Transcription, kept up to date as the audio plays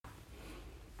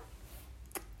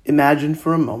Imagine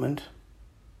for a moment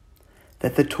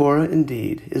that the Torah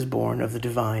indeed is born of the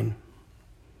divine,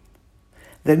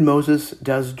 that Moses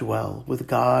does dwell with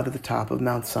God at the top of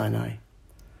Mount Sinai,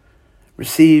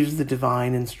 receives the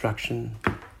divine instruction,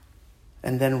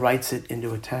 and then writes it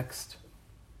into a text.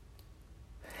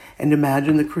 And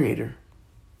imagine the Creator,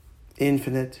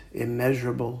 infinite,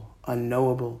 immeasurable,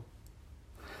 unknowable,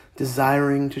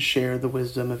 desiring to share the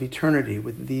wisdom of eternity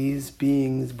with these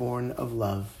beings born of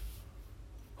love,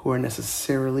 who are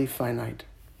necessarily finite.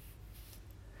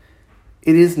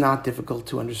 It is not difficult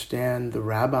to understand the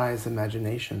rabbi's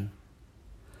imagination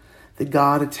that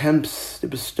God attempts to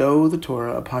bestow the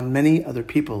Torah upon many other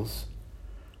peoples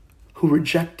who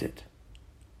reject it,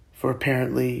 for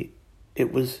apparently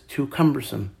it was too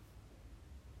cumbersome.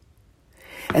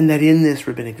 And that in this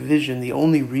rabbinic vision, the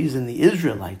only reason the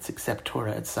Israelites accept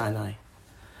Torah at Sinai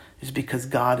is because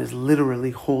God is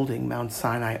literally holding Mount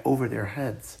Sinai over their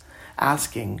heads,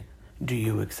 asking, "Do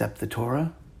you accept the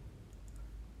Torah?"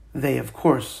 They, of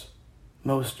course,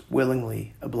 most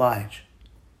willingly oblige.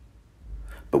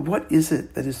 But what is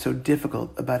it that is so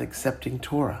difficult about accepting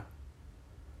Torah?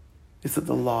 Is it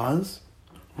the laws,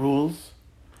 rules,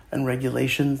 and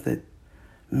regulations that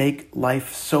make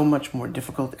life so much more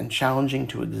difficult and challenging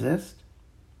to exist,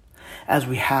 as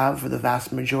we have for the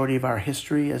vast majority of our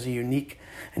history as a unique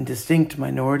and distinct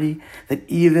minority that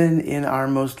even in our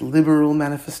most liberal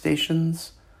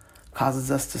manifestations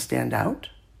causes us to stand out?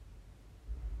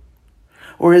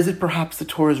 Or is it perhaps the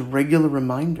Torah's regular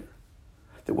reminder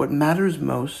that what matters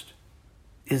most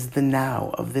is the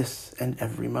now of this and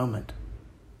every moment?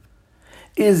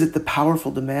 Is it the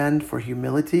powerful demand for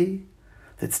humility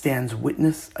that stands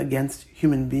witness against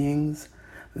human beings'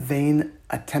 vain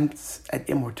attempts at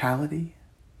immortality?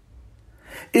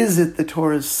 Is it the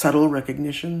Torah's subtle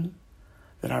recognition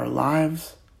that our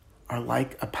lives are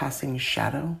like a passing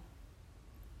shadow?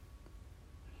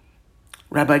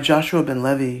 Rabbi Joshua ben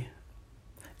Levi,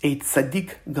 a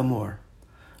tzaddik gamor,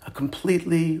 a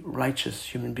completely righteous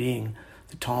human being,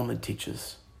 the Talmud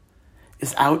teaches,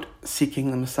 is out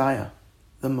seeking the Messiah,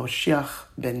 the Moshiach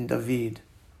ben David.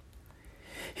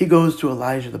 He goes to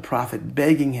Elijah the prophet,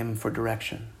 begging him for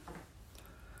direction.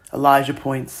 Elijah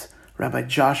points Rabbi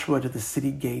Joshua to the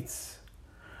city gates,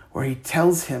 where he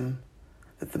tells him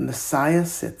that the Messiah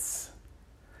sits,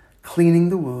 cleaning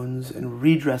the wounds and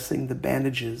redressing the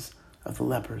bandages of the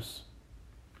lepers,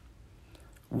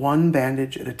 one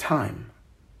bandage at a time,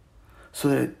 so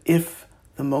that if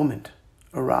the moment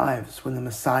arrives when the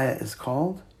Messiah is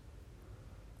called,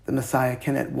 the Messiah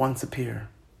can at once appear.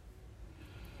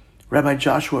 Rabbi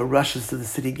Joshua rushes to the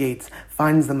city gates,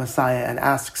 finds the Messiah, and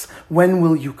asks, "When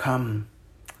will you come?"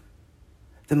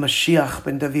 The Mashiach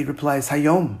ben David replies,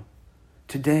 "Hayom,"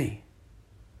 today.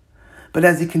 But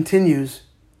as he continues,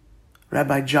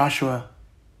 Rabbi Joshua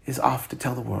is off to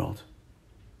tell the world.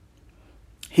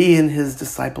 He and his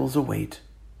disciples await,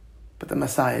 but the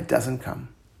Messiah doesn't come.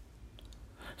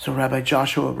 So Rabbi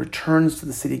Joshua returns to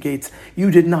the city gates.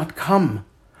 "You did not come,"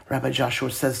 Rabbi Joshua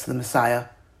says to the Messiah.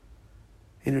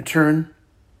 In return,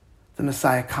 the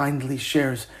Messiah kindly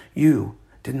shares, "You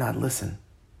did not listen.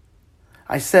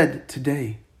 I said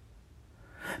today.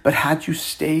 But had you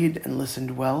stayed and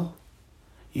listened well,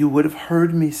 you would have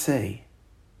heard me say,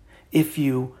 if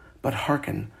you but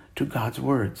hearken to God's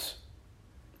words,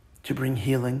 to bring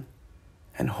healing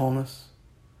and wholeness,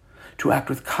 to act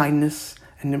with kindness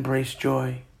and embrace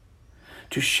joy,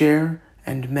 to share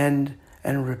and mend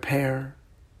and repair,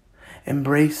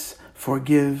 embrace,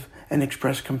 forgive, and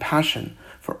express compassion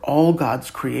for all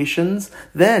God's creations,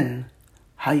 then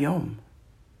Hayom,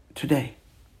 today.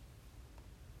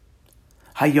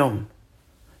 Hayom,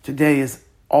 today is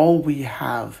all we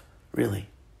have, really.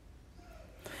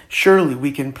 Surely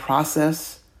we can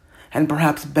process and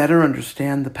perhaps better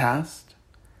understand the past,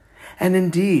 and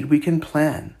indeed we can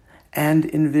plan and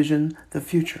envision the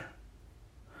future.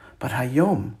 But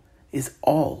Hayom is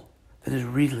all that is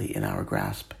really in our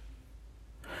grasp.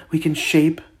 We can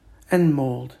shape and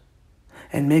mold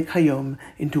and make Hayom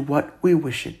into what we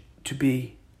wish it to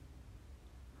be.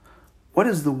 What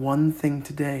is the one thing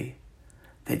today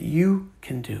that you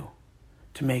can do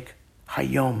to make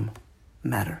Hayom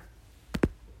matter?